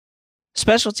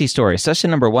Specialty Story,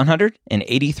 session number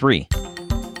 183.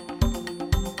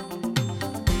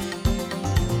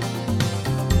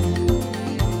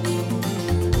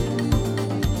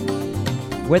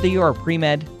 Whether you are a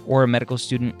pre-med or a medical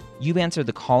student, you've answered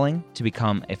the calling to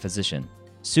become a physician.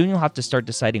 Soon you'll have to start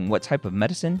deciding what type of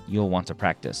medicine you'll want to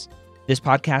practice. This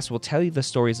podcast will tell you the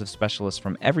stories of specialists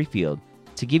from every field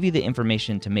to give you the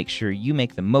information to make sure you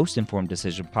make the most informed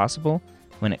decision possible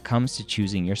when it comes to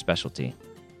choosing your specialty.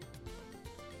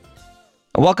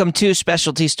 Welcome to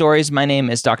Specialty Stories. My name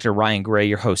is Dr. Ryan Gray,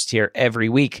 your host here every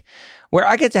week, where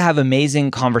I get to have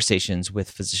amazing conversations with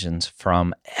physicians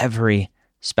from every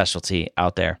specialty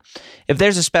out there. If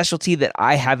there's a specialty that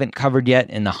I haven't covered yet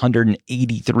in the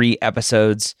 183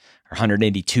 episodes, or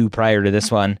 182 prior to this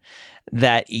one,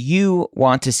 that you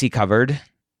want to see covered,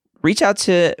 reach out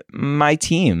to my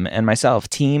team and myself,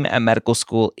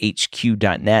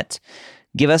 team@medicalschoolhq.net.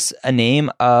 Give us a name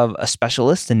of a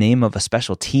specialist, a name of a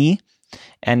specialty,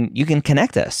 and you can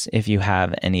connect us if you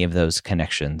have any of those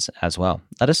connections as well.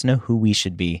 Let us know who we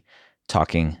should be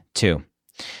talking to.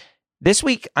 This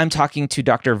week, I'm talking to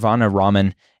Dr. Vanna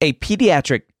Raman, a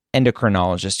pediatric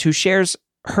endocrinologist who shares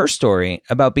her story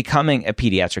about becoming a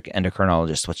pediatric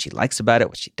endocrinologist, what she likes about it,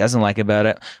 what she doesn't like about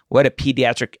it, what a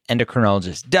pediatric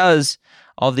endocrinologist does,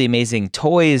 all the amazing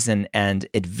toys and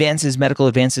advances, medical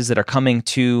advances that are coming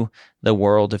to the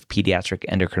world of pediatric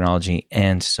endocrinology,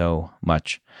 and so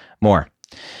much more.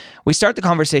 We start the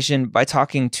conversation by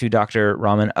talking to Dr.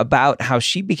 Raman about how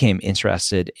she became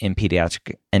interested in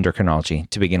pediatric endocrinology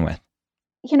to begin with.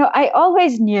 You know, I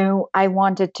always knew I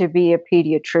wanted to be a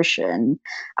pediatrician.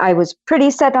 I was pretty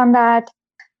set on that.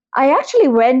 I actually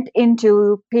went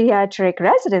into pediatric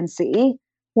residency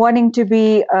wanting to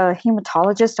be a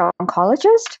hematologist or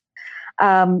oncologist.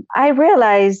 I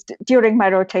realized during my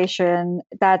rotation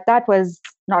that that was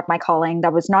not my calling.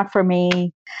 That was not for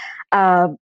me.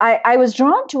 I was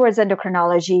drawn towards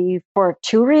endocrinology for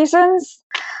two reasons.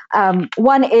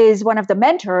 One is one of the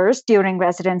mentors during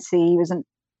residency was an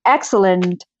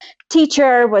excellent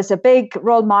teacher, was a big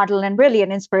role model and really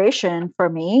an inspiration for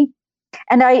me.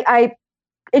 And I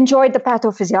enjoyed the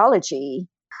pathophysiology.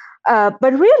 But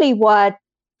really what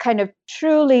kind of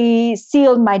truly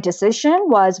sealed my decision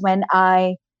was when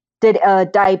I did a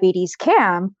diabetes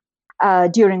camp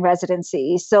during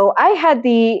residency. So I had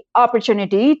the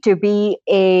opportunity to be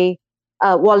a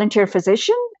volunteer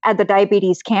physician at the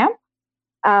diabetes camp.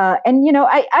 And, you know,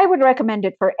 I would recommend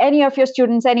it for any of your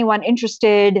students, anyone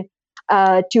interested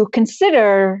to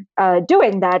consider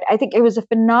doing that. I think it was a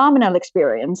phenomenal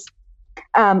experience.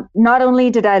 Not only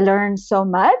did I learn so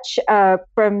much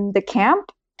from the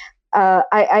camp,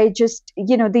 I just,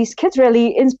 you know, these kids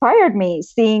really inspired me,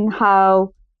 seeing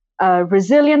how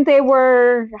resilient they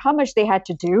were, how much they had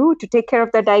to do to take care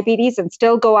of their diabetes and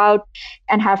still go out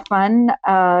and have fun.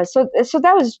 So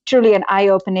that was truly an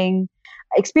eye-opening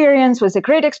experience, was a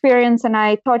great experience. And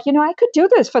I thought, you know, I could do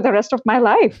this for the rest of my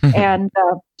life. And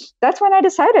that's when I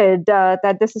decided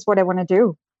that this is what I want to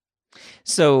do.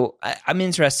 So I'm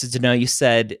interested to know, you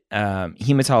said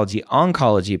hematology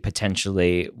oncology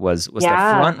potentially was the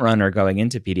front runner going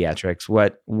into pediatrics.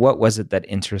 What was it that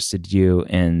interested you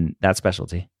in that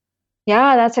specialty?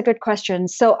 Yeah, that's a good question.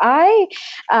 So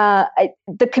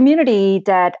the community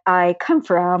that I come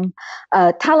from,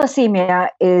 thalassemia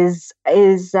is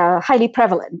highly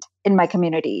prevalent in my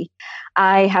community.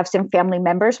 I have some family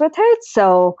members with it.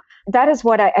 So that is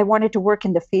what I wanted to work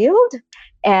in the field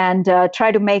and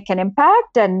try to make an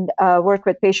impact and work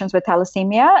with patients with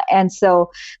thalassemia. And so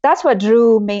that's what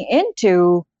drew me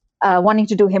into wanting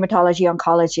to do hematology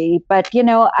oncology. But, you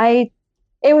know,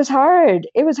 it was hard.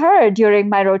 It was hard during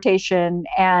my rotation.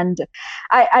 And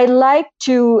I like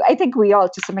to, I think we all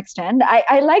to some extent,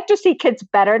 I like to see kids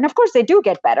better. And of course they do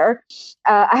get better.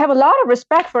 I have a lot of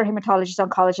respect for hematologists,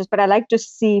 oncologists, but I like to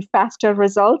see faster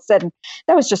results. And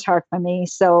that was just hard for me.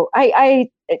 So I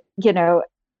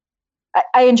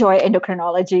enjoy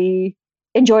endocrinology,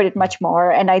 enjoyed it much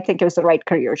more. And I think it was the right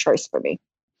career choice for me.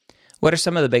 What are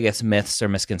some of the biggest myths or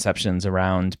misconceptions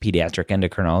around pediatric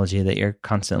endocrinology that you're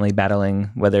constantly battling,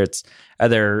 whether it's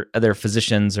other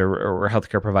physicians or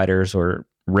healthcare providers or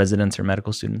residents or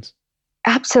medical students?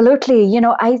 Absolutely. You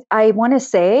know, I want to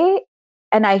say,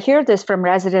 and I hear this from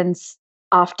residents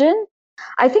often,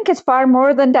 I think it's far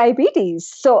more than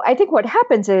diabetes. So I think what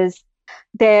happens is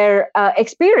their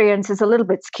experience is a little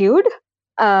bit skewed.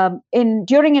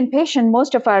 During inpatient,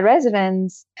 most of our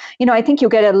residents, you know, I think you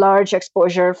get a large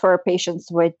exposure for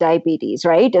patients with diabetes,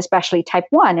 right? Especially type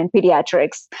 1 in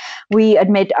pediatrics. We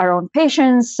admit our own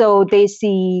patients, so they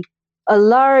see a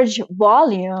large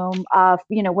volume of,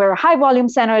 we're a high volume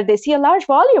center. They see a large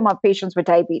volume of patients with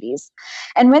diabetes.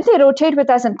 And when they rotate with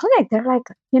us in clinic, they're like,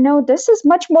 this is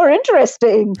much more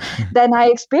interesting than I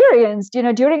experienced,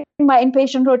 during my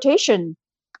inpatient rotation.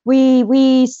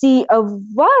 We see a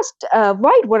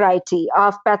wide variety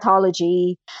of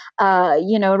pathology,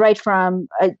 right from,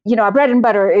 our bread and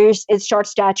butter is short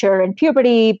stature and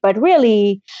puberty, but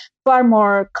really far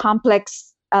more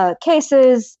complex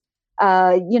cases.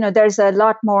 There's a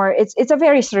lot more. It's a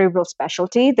very cerebral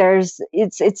specialty.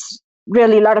 It's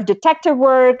really a lot of detective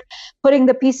work, putting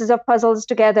the pieces of puzzles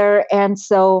together, and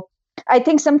so I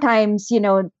think sometimes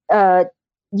you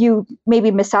maybe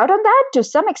miss out on that to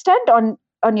some extent on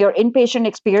your inpatient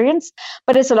experience,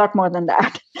 but it's a lot more than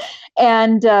that.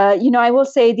 And I will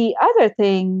say the other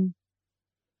thing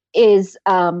is,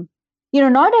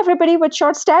 not everybody with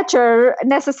short stature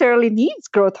necessarily needs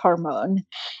growth hormone.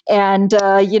 And,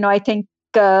 I think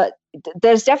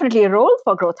there's definitely a role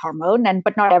for growth hormone,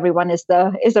 but not everyone is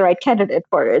the right candidate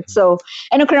for it. So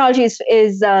endocrinology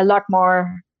is a lot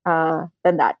more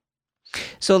than that.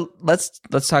 So let's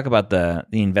talk about the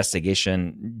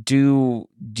investigation. Do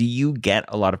you get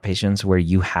a lot of patients where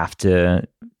you have to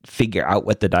figure out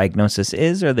what the diagnosis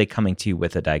is, or are they coming to you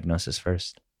with a diagnosis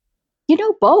first?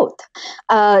 Both.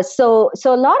 So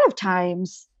a lot of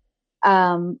times,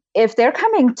 if they're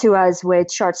coming to us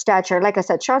with short stature, like I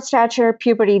said, short stature,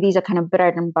 puberty, these are kind of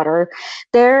bread and butter.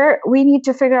 We need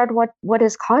to figure out what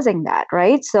is causing that,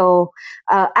 right? So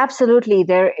absolutely,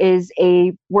 there is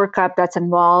a workup that's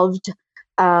involved.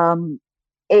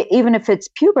 Even if it's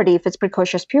puberty, if it's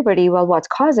precocious puberty, well, what's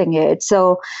causing it?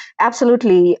 So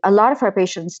absolutely, a lot of our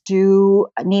patients do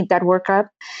need that workup.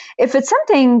 If it's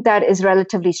something that is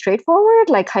relatively straightforward,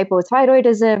 like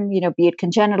hypothyroidism, be it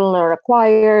congenital or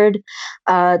acquired,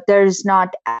 there's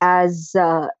not as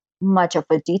much of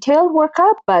a detailed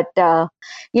workup, but,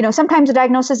 sometimes the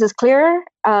diagnosis is clear.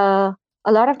 A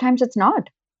lot of times it's not.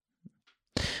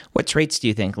 What traits do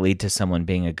you think lead to someone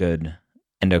being a good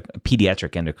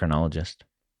pediatric endocrinologist?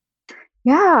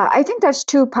 Yeah, I think there's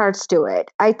two parts to it.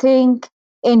 I think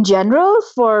in general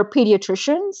for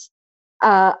pediatricians,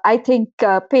 I think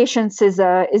patience is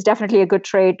definitely a good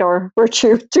trait or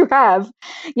virtue to have.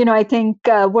 I think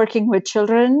working with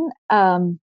children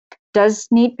does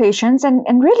need patience,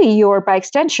 and really you're by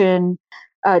extension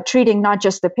treating not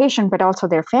just the patient but also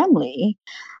their family.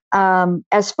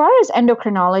 As far as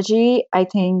endocrinology, I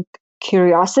think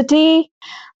curiosity,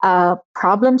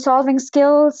 problem-solving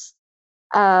skills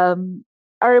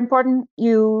are important.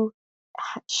 You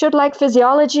should like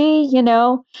physiology,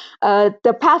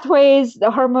 the pathways,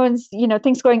 the hormones,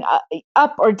 things going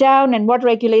up or down and what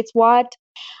regulates what.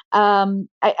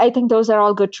 I think those are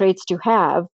all good traits to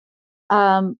have.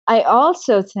 I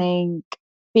also think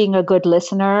being a good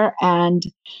listener and,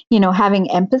 having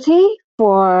empathy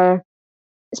for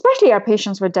especially our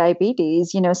patients with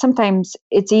diabetes. Sometimes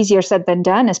it's easier said than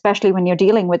done, especially when you're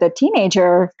dealing with a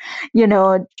teenager,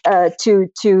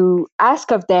 to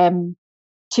ask of them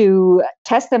to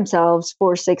test themselves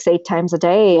 4, 6, 8 times a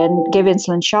day and give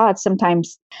insulin shots.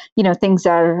 Sometimes, things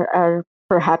are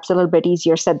perhaps a little bit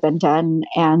easier said than done.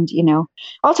 And,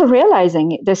 also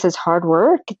realizing this is hard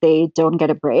work. They don't get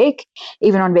a break.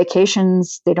 Even on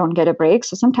vacations, they don't get a break.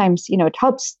 So sometimes, it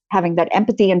helps having that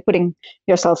empathy and putting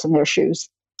yourselves in their shoes.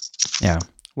 Yeah.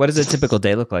 What does a typical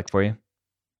day look like for you?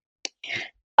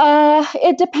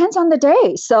 It depends on the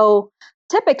day. So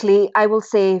typically, I will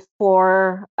say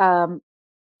for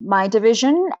my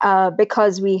division,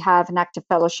 because we have an active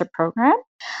fellowship program,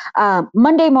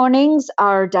 Monday mornings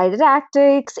are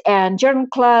didactics and journal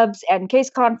clubs and case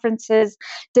conferences,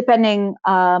 depending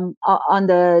on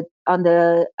the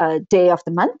day of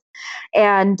the month.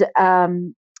 And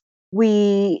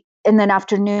in the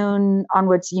afternoon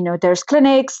onwards, there's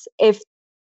clinics. If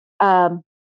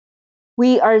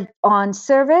we are on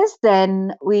service,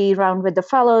 then we round with the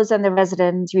fellows and the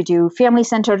residents. We do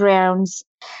family-centered rounds,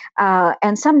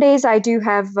 and some days I do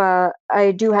have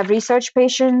research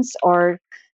patients or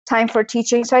time for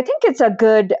teaching. So I think it's a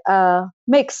good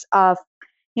mix of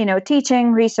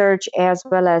teaching, research, as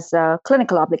well as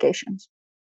clinical obligations.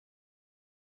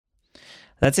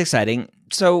 That's exciting.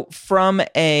 So from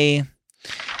a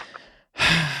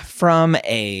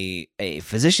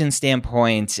physician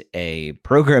standpoint, a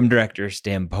program director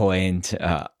standpoint,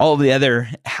 all the other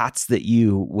hats that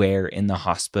you wear in the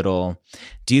hospital,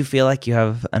 do you feel like you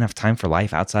have enough time for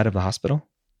life outside of the hospital?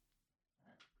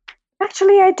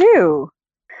 Actually, I do.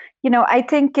 I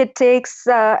think it takes,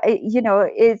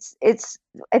 it's,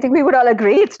 I think we would all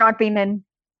agree it's not been an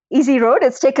easy road.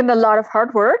 It's taken a lot of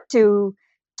hard work to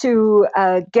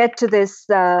get to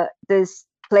this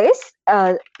place.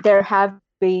 There have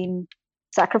been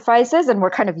sacrifices, and we're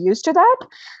kind of used to that.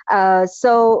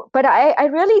 But I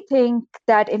really think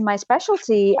that in my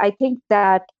specialty, I think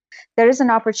that there is an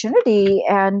opportunity,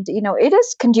 and it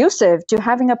is conducive to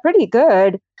having a pretty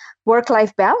good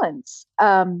work-life balance.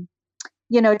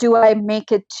 Do I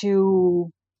make it to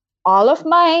all of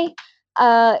my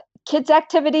kids'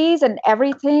 activities and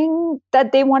everything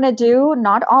that they want to do?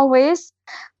 Not always,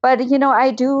 but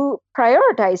I do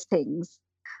prioritize things.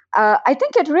 I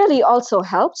think it really also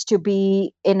helps to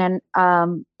be in an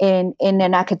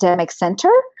academic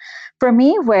center for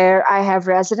me, where I have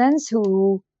residents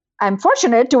who I'm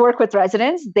fortunate to work with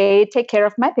residents. They take care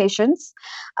of my patients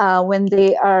when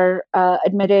they are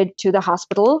admitted to the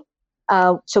hospital.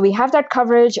 So we have that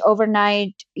coverage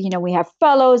overnight. We have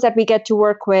fellows that we get to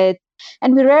work with,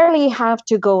 and we rarely have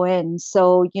to go in.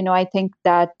 So I think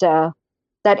that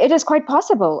it is quite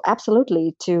possible,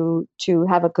 absolutely, to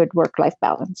have a good work-life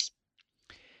balance.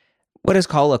 What does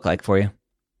call look like for you?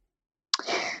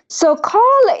 So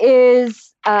call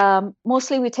is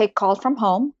mostly we take call from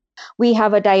home. We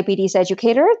have a diabetes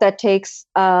educator that takes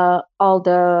all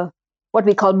the what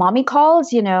we call mommy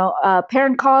calls,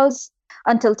 parent calls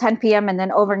until 10 p.m. And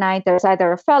then overnight, there's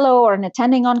either a fellow or an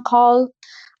attending on call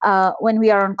when we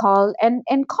are on call.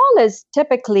 And call is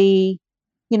typically,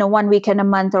 1 weekend a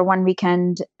month or 1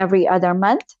 weekend every other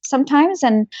month sometimes.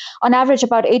 And on average,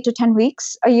 about 8 to 10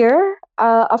 weeks a year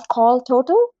of call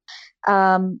total.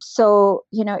 So,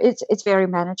 it's very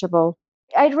manageable.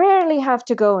 I rarely have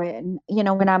to go in,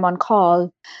 when I'm on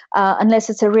call, unless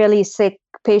it's a really sick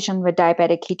patient with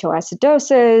diabetic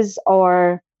ketoacidosis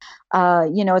or,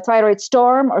 a thyroid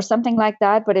storm or something like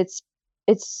that. But it's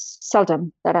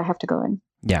seldom that I have to go in.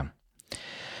 Yeah.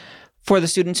 For the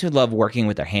students who love working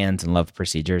with their hands and love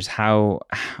procedures,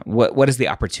 what is the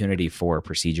opportunity for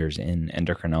procedures in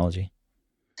endocrinology?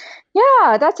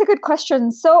 Yeah, that's a good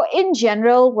question. So in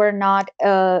general, we're not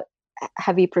a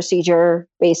heavy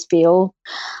procedure-based field.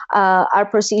 Our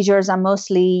procedures are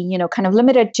mostly, kind of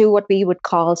limited to what we would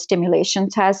call stimulation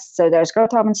tests. So there's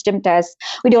growth hormone stim tests.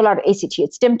 We do a lot of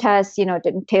ACTH stim tests. It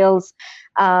entails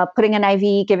putting an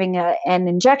IV, giving an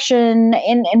injection,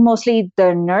 and mostly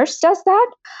the nurse does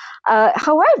that.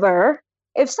 However,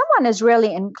 if someone is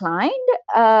really inclined,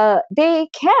 they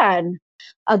can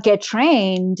get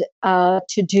trained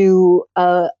to do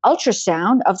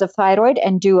ultrasound of the thyroid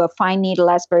and do a fine needle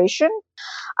aspiration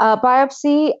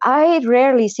biopsy. I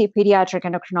rarely see pediatric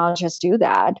endocrinologists do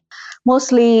that.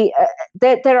 Mostly,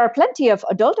 there are plenty of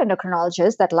adult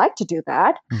endocrinologists that like to do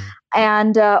that,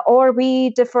 and or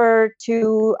we defer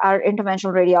to our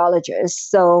interventional radiologists.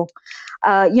 So,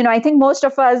 I think most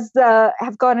of us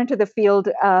have gone into the field.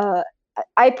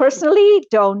 I personally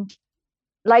don't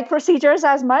like procedures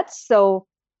as much. So,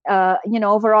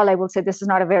 overall, I will say this is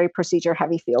not a very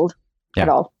procedure-heavy field at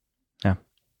all. Yeah.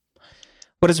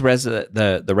 What does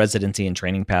the residency and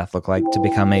training path look like to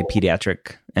become a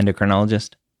pediatric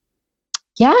endocrinologist?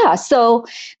 Yeah, so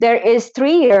there is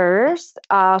 3 years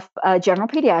of general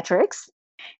pediatrics,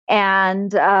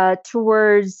 and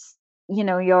towards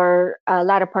your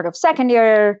latter part of second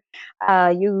year,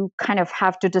 you kind of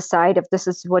have to decide if this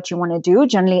is what you want to do.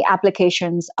 Generally,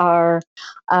 applications are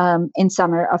in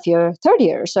summer of your third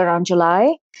year, so around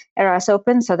July, ERAS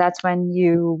open. So that's when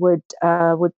you would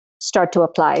start to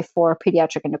apply for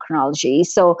pediatric endocrinology.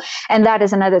 So, and that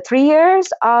is another 3 years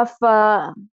of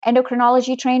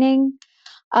endocrinology training,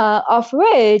 of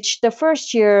which the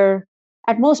first year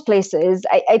at most places,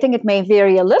 I think it may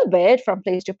vary a little bit from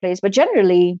place to place, but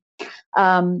generally,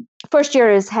 first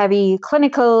year is heavy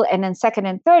clinical, and then second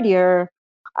and third year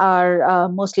are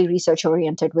mostly research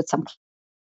oriented with some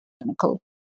clinical.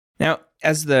 Now,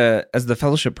 as the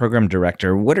fellowship program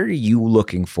director, what are you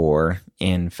looking for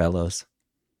in fellows?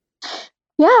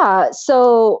 Yeah,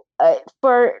 so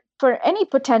for any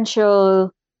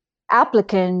potential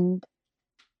applicant,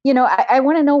 I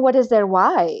want to know what is their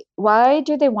why. Why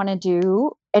do they want to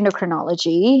do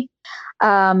endocrinology?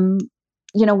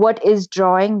 What is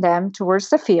drawing them towards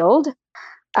the field?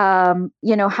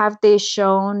 Have they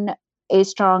shown a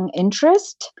strong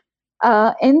interest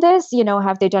in this?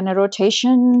 Have they done a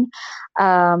rotation?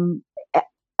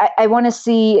 I want to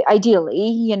see,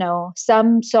 ideally,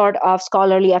 some sort of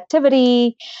scholarly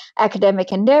activity,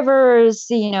 academic endeavors,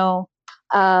 to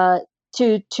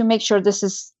make sure this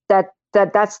is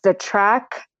that's the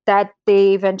track that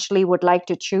they eventually would like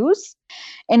to choose.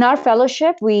 In our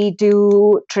fellowship, we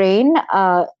do train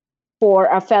for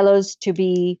our fellows to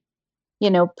be,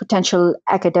 potential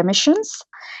academicians.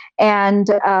 And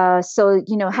so,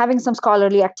 having some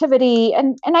scholarly activity,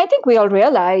 and I think we all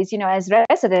realize, as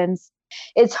residents,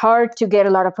 it's hard to get a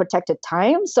lot of protected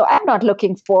time. So I'm not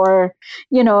looking for,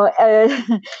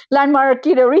 a landmark,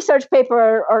 research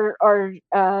paper or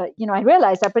I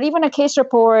realize that. But even a case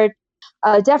report,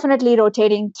 definitely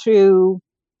rotating through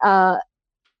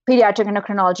pediatric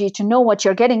endocrinology to know what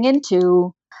you're getting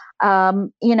into. Overall,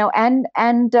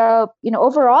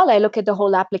 I look at the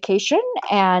whole application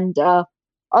and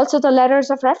also the letters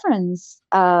of reference,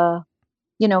 kind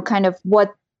of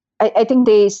what I think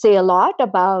they say a lot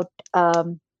about,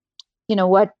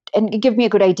 what, and give me a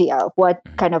good idea of what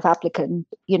kind of applicant,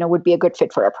 would be a good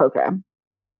fit for a program.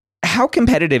 How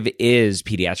competitive is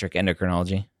pediatric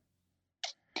endocrinology?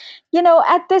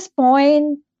 At this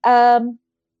point,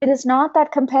 it is not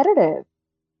that competitive.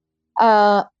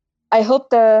 I hope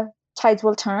the tides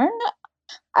will turn.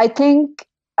 I think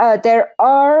there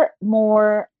are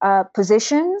more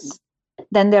positions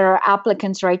than there are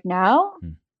applicants right now.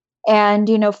 And,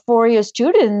 for your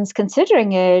students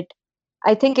considering it,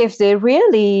 I think if they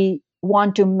really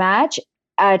want to match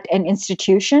at an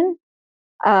institution,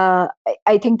 I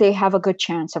think they have a good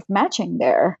chance of matching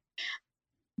there.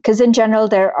 Because in general,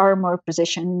 there are more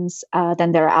positions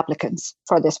than there are applicants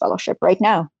for this fellowship right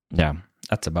now. Yeah,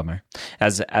 that's a bummer.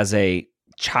 As a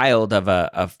child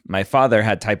of my father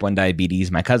had type 1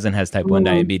 diabetes, my cousin has type 1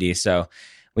 diabetes, so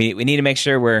we need to make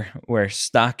sure we're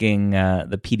stocking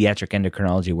the pediatric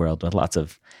endocrinology world with lots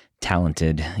of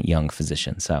talented young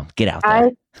physicians. So get out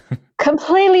there. I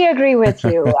completely agree with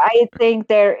you. I think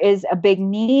there is a big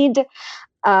need.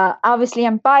 Obviously,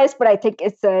 I'm biased, but I think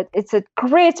it's a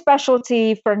great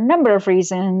specialty for a number of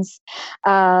reasons.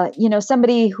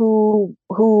 Somebody who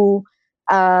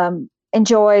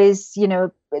enjoys,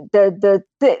 the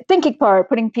thinking part,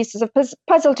 putting pieces of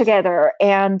puzzle together,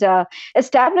 and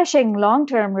establishing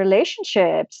long-term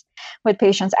relationships with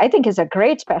patients, I think is a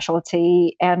great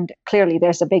specialty. And clearly,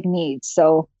 there's a big need.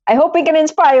 So I hope we can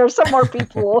inspire some more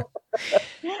people.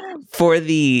 For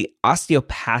the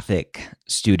osteopathic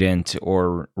student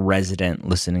or resident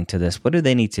listening to this, what do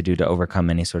they need to do to overcome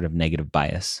any sort of negative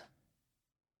bias?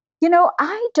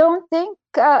 I don't think,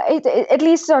 at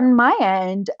least on my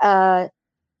end,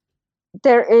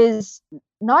 there is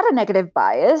not a negative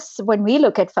bias when we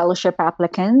look at fellowship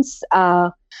applicants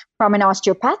from an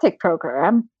osteopathic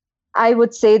program. I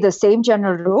would say the same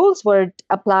general rules would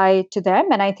apply to them.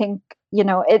 And I think,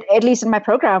 at least in my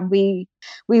program, we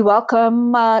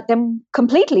welcome them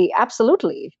completely.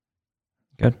 Absolutely.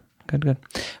 Good.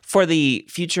 For the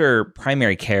future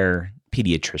primary care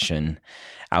pediatrician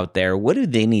out there, what do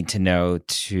they need to know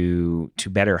to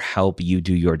better help you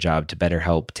do your job, to better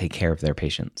help take care of their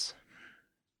patients?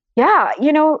 Yeah,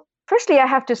 firstly, I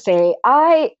have to say,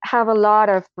 I have a lot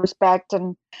of respect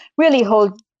and really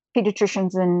hold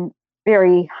pediatricians in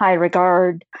very high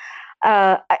regard.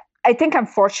 I think I'm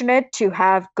fortunate to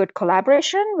have good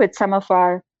collaboration with some of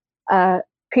our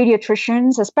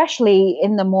pediatricians, especially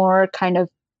in the more kind of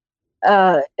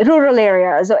rural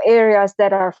areas or areas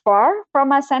that are far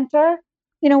from our center.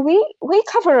 We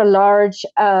cover a large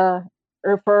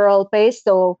referral base.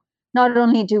 So not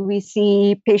only do we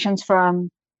see patients from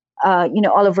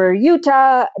all over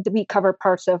Utah, we cover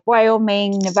parts of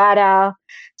Wyoming, Nevada.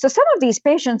 So some of these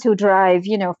patients who drive,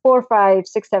 4, 5,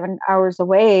 6, 7 hours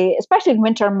away, especially in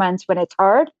winter months when it's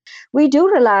hard, we do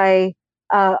rely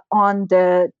on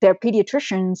their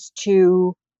pediatricians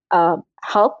to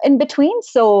help in between.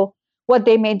 So what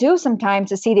they may do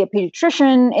sometimes is see their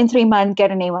pediatrician in 3 months,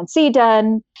 get an A1C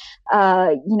done,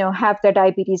 have their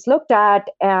diabetes looked at,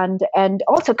 and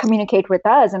also communicate with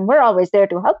us, and we're always there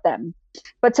to help them.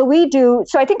 But so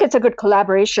I think it's a good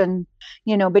collaboration,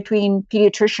 between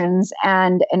pediatricians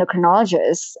and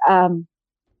endocrinologists.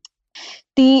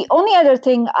 The only other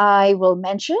thing I will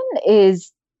mention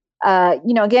is,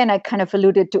 again, I kind of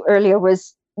alluded to earlier,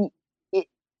 was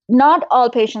not all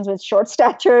patients with short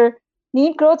stature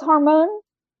need growth hormone.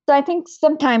 So I think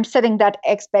sometimes setting that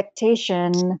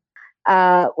expectation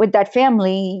with that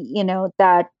family,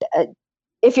 that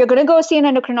if you're going to go see an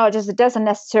endocrinologist, it doesn't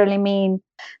necessarily mean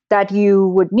that you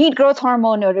would need growth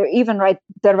hormone or even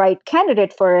the right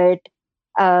candidate for it.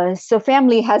 So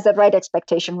family has that right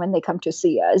expectation when they come to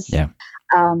see us. Yeah.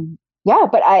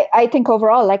 But I think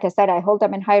overall, like I said, I hold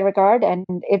them in high regard, and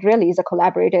it really is a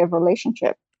collaborative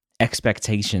relationship.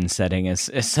 Expectation setting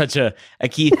is such a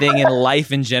key thing in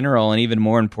life in general, and even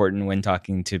more important when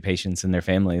talking to patients and their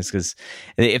families. Because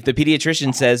if the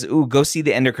pediatrician says, "Ooh, go see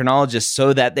the endocrinologist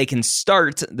so that they can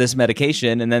start this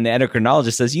medication," and then the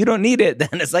endocrinologist says, "You don't need it," then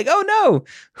it's like, "Oh no,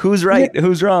 who's right?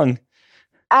 Who's wrong?"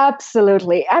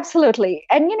 Absolutely.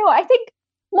 And I think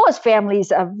most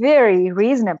families are very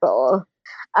reasonable.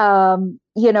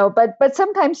 But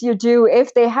sometimes you do,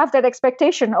 if they have that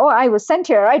expectation, oh, I was sent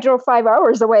here, I drove 5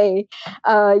 hours away,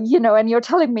 and you're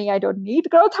telling me I don't need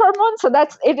growth hormone. So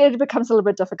that's it. It becomes a little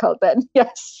bit difficult then.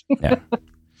 Yes. Yeah.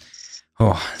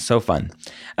 Oh, so fun.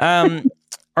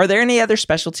 Are there any other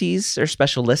specialties or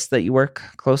specialists that you work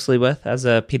closely with as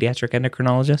a pediatric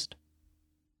endocrinologist?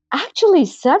 Actually,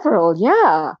 several,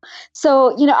 yeah.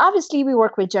 So, obviously we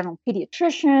work with general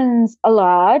pediatricians a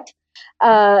lot.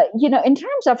 In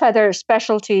terms of other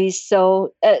specialties,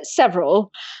 so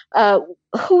several.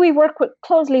 Who we work with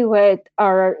closely with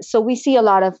so we see a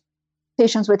lot of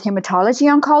patients with hematology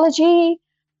oncology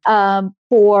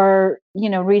for,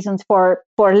 reasons for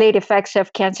late effects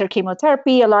of cancer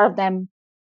chemotherapy. A lot of them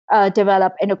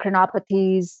develop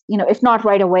endocrinopathies, if not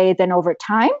right away, then over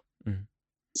time. Mm-hmm.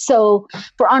 So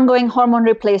for ongoing hormone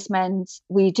replacements,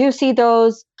 we do see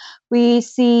those. We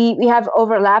have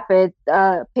overlap with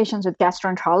patients with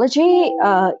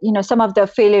gastroenterology, some of the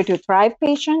failure to thrive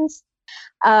patients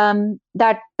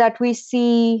that we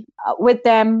see with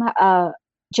them,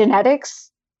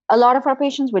 genetics. A lot of our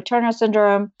patients with Turner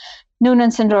syndrome,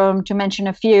 Noonan syndrome, to mention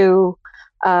a few,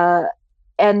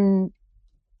 and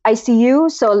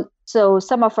ICU. So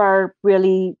some of our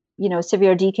really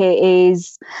severe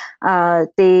DKAs,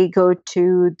 they go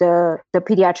to the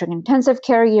pediatric intensive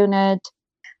care unit.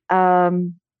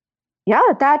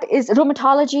 That is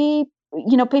rheumatology.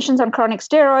 Patients on chronic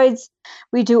steroids,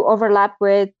 we do overlap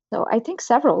with. So I think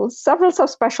several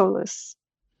subspecialists.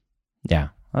 Yeah,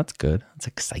 that's good. That's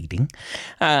exciting.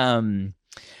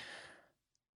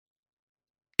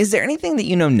 Is there anything that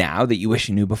you know now that you wish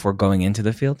you knew before going into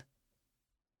the field?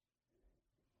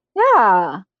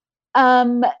 Yeah.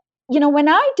 When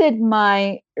I did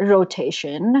my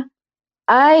rotation,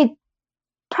 I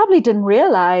probably didn't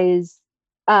realize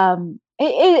almost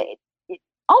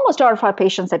all of our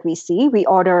patients that we see, we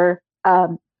order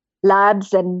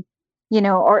labs and,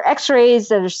 or x-rays,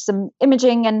 there's some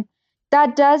imaging, and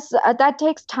that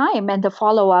takes time and the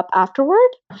follow-up afterward.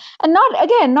 And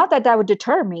not that would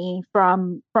deter me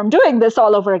from doing this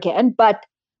all over again, but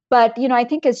I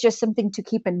think it's just something to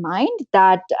keep in mind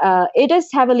that it is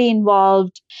heavily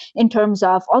involved in terms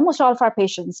of almost all of our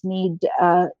patients need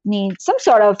some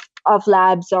sort of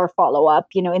labs or follow-up,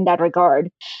 in that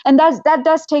regard. And that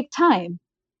does take time.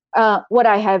 What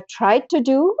I have tried to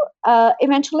do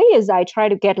eventually is I try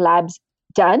to get labs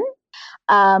done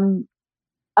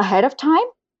ahead of time.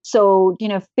 So,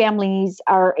 if families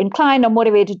are inclined or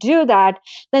motivated to do that,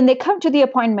 then they come to the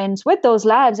appointments with those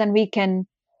labs and we can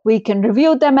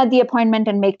review them at the appointment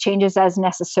and make changes as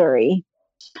necessary.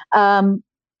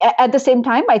 At the same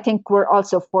time, I think we're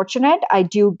also fortunate. I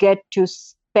do get to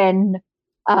spend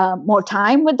more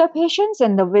time with the patients,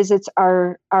 and the visits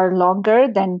are longer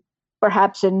than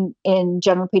perhaps in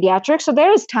general pediatrics. So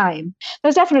there is time.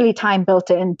 There's definitely time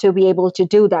built in to be able to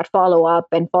do that follow-up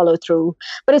and follow through.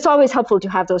 But it's always helpful to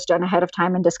have those done ahead of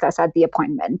time and discuss at the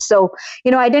appointment. So,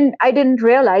 I didn't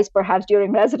realize perhaps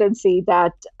during residency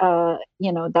that,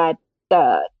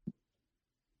 that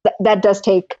does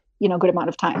take, good amount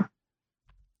of time.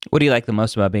 What do you like the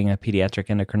most about being a pediatric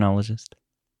endocrinologist?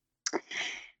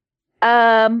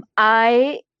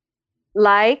 I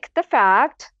like the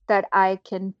fact that I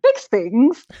can fix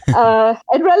things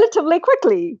and relatively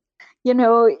quickly.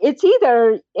 It's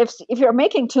either if you're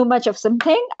making too much of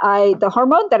something, the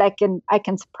hormone that I can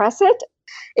suppress it.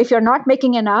 If you're not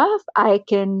making enough, I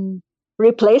can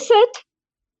replace it.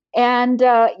 And,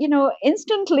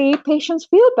 instantly patients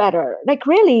feel better. Like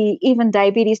really, even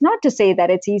diabetes, not to say that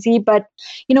it's easy, but,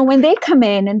 when they come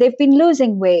in and they've been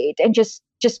losing weight and just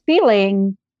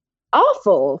feeling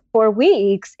awful for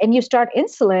weeks, and you start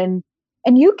insulin,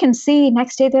 and you can see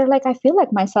next day they're like, I feel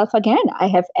like myself again. I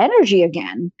have energy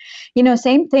again.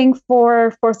 Same thing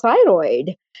for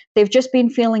thyroid. They've just been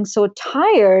feeling so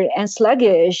tired and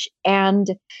sluggish.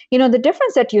 And, the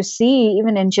difference that you see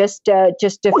even in just a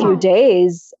few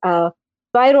days,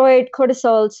 thyroid,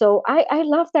 cortisol. So I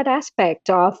love that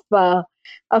aspect of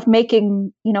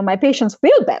making, my patients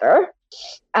feel better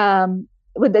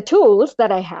with the tools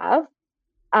that I have.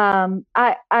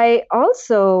 I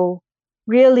also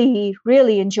really,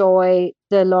 really enjoy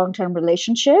the long-term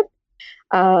relationship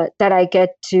that I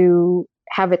get to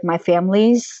have with my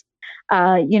families.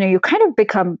 You kind of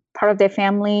become part of their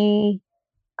family.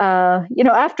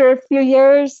 After a few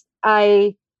years,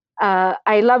 I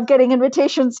love getting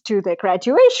invitations to their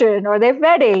graduation or their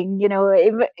wedding.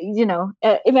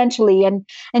 Eventually, and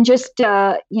just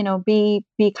be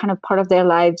kind of part of their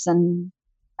lives. And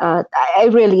I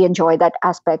really enjoy that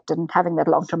aspect and having that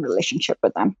long-term relationship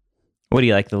with them. What do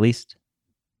you like the least?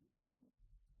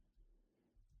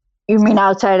 You mean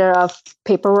outside of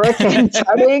paperwork and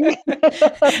charting?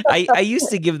 I used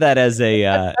to give that as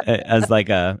as like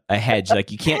a hedge. Like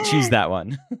you can't choose that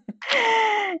one.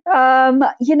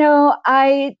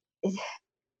 I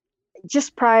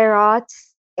just prior auths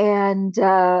and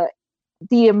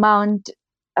the amount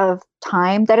of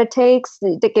time that it takes.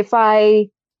 Like if I,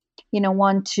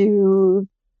 want to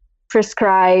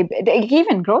prescribe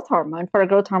even growth hormone for a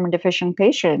growth hormone deficient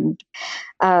patient,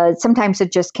 sometimes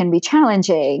it just can be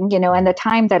challenging, and the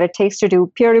time that it takes to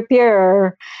do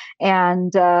peer-to-peer.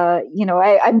 And,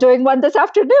 I'm doing one this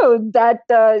afternoon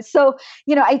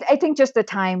I think just the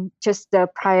time, just the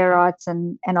prior auths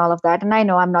and all of that. And I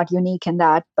know I'm not unique in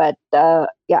that, but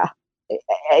yeah,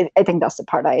 I think that's the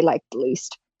part I like the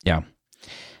least. Yeah.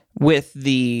 With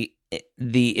the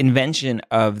invention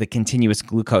of the continuous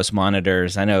glucose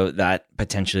monitors, I know that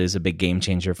potentially is a big game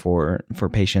changer for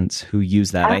patients who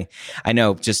use that. I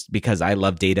know just because I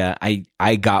love data,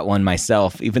 I got one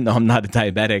myself, even though I'm not a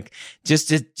diabetic,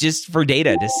 just for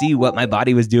data to see what my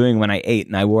body was doing when I ate,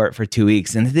 and I wore it for 2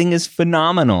 weeks. And the thing is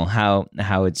phenomenal how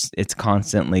it's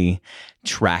constantly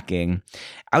tracking.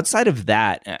 Outside of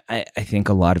that, I think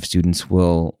a lot of students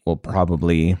will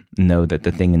probably know that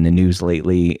the thing in the news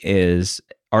lately is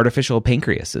artificial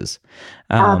pancreases.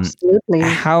 Absolutely.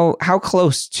 How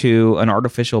close to an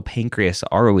artificial pancreas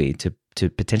are we to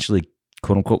potentially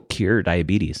quote unquote cure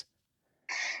diabetes?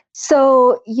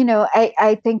 So,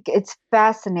 I think it's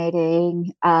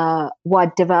fascinating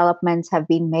what developments have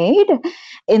been made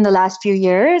in the last few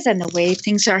years and the way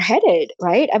things are headed,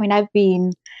 right? I mean, I've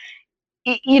been,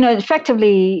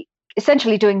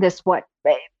 essentially doing this,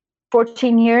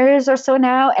 14 years or so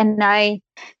now. And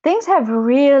things have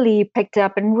really picked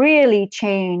up and really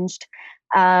changed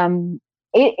in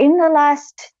the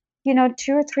last, 2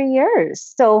 or 3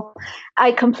 years. So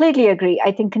I completely agree.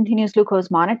 I think continuous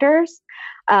glucose monitors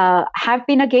have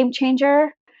been a game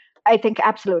changer. I think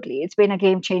absolutely it's been a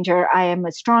game changer. I am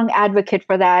a strong advocate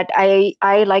for that. I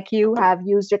like you, have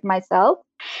used it myself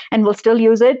and will still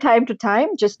use it time to time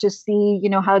just to see,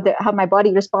 how my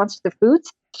body responds to the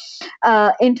foods.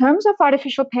 In terms of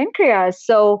artificial pancreas,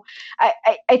 so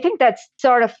I think that's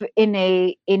sort of in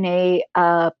a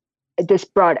this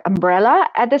broad umbrella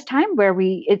at this time where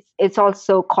it's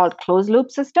also called closed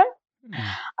loop system.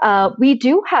 We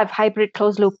do have hybrid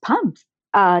closed loop pumps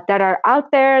that are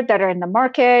out there, that are in the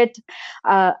market.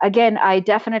 Again, I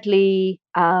definitely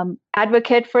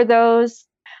advocate for those.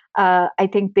 I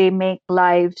think they make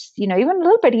lives, even a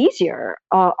little bit easier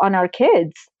on our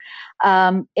kids.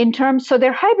 So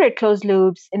they're hybrid closed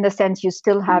loops in the sense you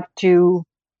still have to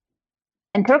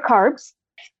enter carbs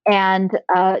and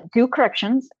do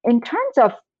corrections. In terms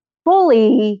of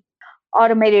fully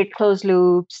automated closed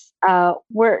loops,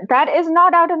 that is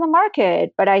not out in the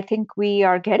market, but I think we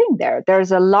are getting there.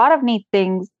 There's a lot of neat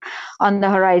things on the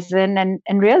horizon, and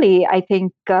really, I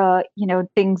think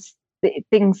things.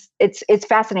 It's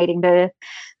fascinating the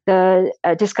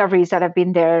discoveries that have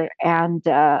been there, and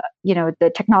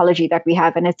the technology that we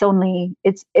have, and it's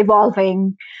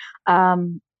evolving,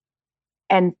 and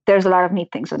there's a lot of neat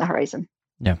things on the horizon.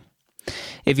 Yeah.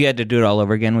 If you had to do it all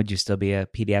over again, would you still be a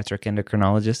pediatric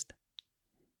endocrinologist?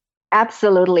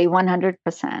 Absolutely,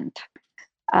 100%.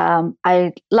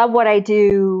 I love what I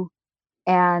do,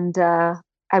 and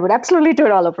I would absolutely do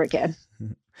it all over again.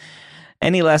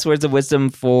 Any last words of wisdom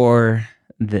for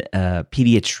the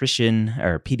pediatrician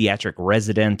or pediatric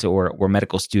resident or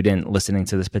medical student listening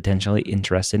to this, potentially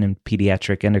interested in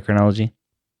pediatric endocrinology?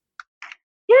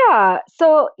 Yeah.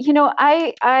 So,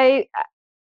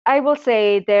 I will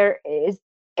say there is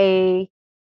a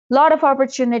lot of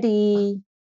opportunity,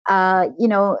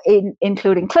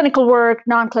 including clinical work,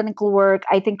 non-clinical work.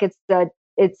 I think it's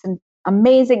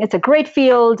a great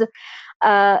field.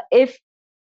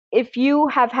 If you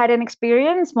have had an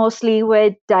experience mostly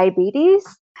with diabetes,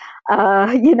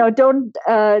 don't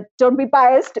be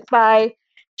biased by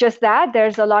just that.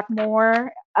 There's a lot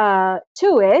more to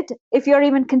it. If you're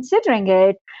even considering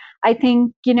it, I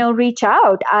think, reach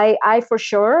out. I for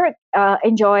sure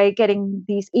enjoy getting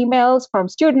these emails from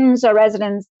students or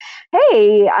residents.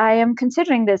 Hey, I am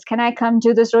considering this. Can I come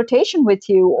do this rotation with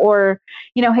you? Or,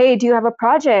 hey, do you have a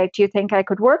project you think I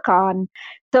could work on?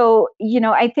 So,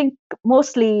 I think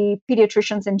mostly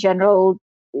pediatricians in general,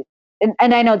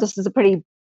 and I know this is a pretty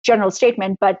general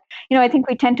statement, but, I think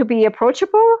we tend to be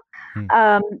approachable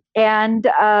and,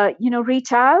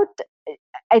 reach out.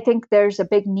 I think there's a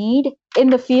big need in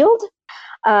the field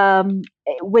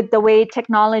with the way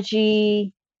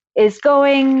technology is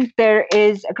going. There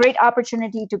is a great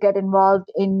opportunity to get involved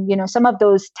in, some of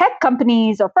those tech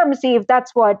companies or pharmacy, if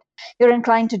that's what you're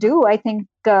inclined to do. I think,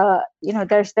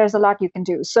 there's a lot you can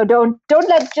do. So don't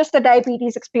let just the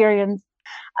diabetes experience,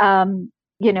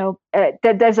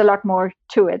 there's a lot more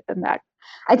to it than that.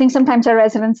 I think sometimes our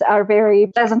residents are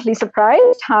very pleasantly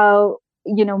surprised how,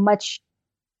 much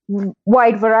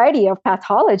wide variety of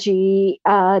pathology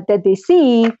that they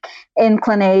see in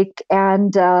clinic.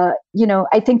 And,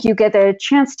 I think you get a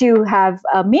chance to have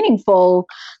a meaningful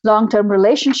long-term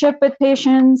relationship with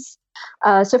patients.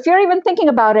 So if you're even thinking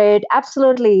about it,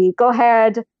 absolutely go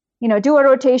ahead, do a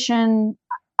rotation.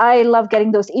 I love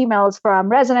getting those emails from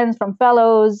residents, from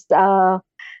fellows,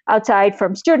 outside,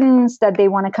 from students that they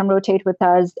want to come rotate with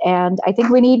us. And I think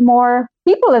we need more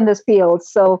people in this field.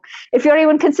 So if you're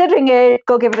even considering it,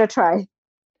 go give it a try.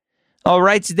 All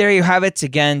right. So there you have it.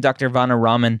 Again, Dr. Vana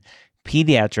Raman,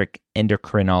 pediatric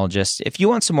endocrinologist. If you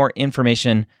want some more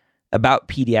information about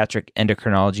pediatric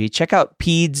endocrinology, check out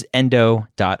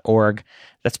pedsendo.org.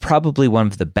 That's probably one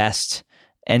of the best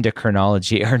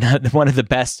endocrinology, or not one of the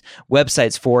best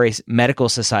websites for a medical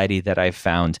society that I've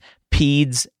found.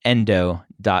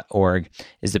 Pedsendo.org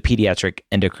is the Pediatric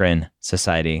Endocrine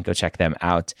Society. Go check them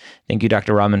out. Thank you,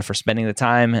 Dr. Raman, for spending the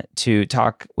time to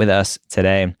talk with us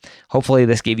today. Hopefully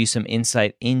this gave you some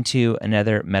insight into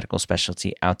another medical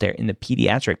specialty out there in the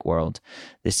pediatric world,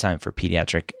 this time for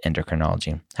pediatric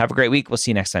endocrinology. Have a great week. We'll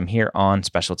see you next time here on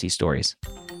Specialty Stories.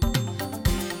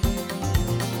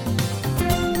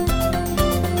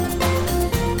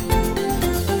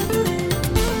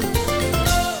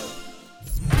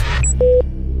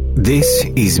 This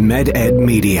is MedEd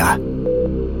Media.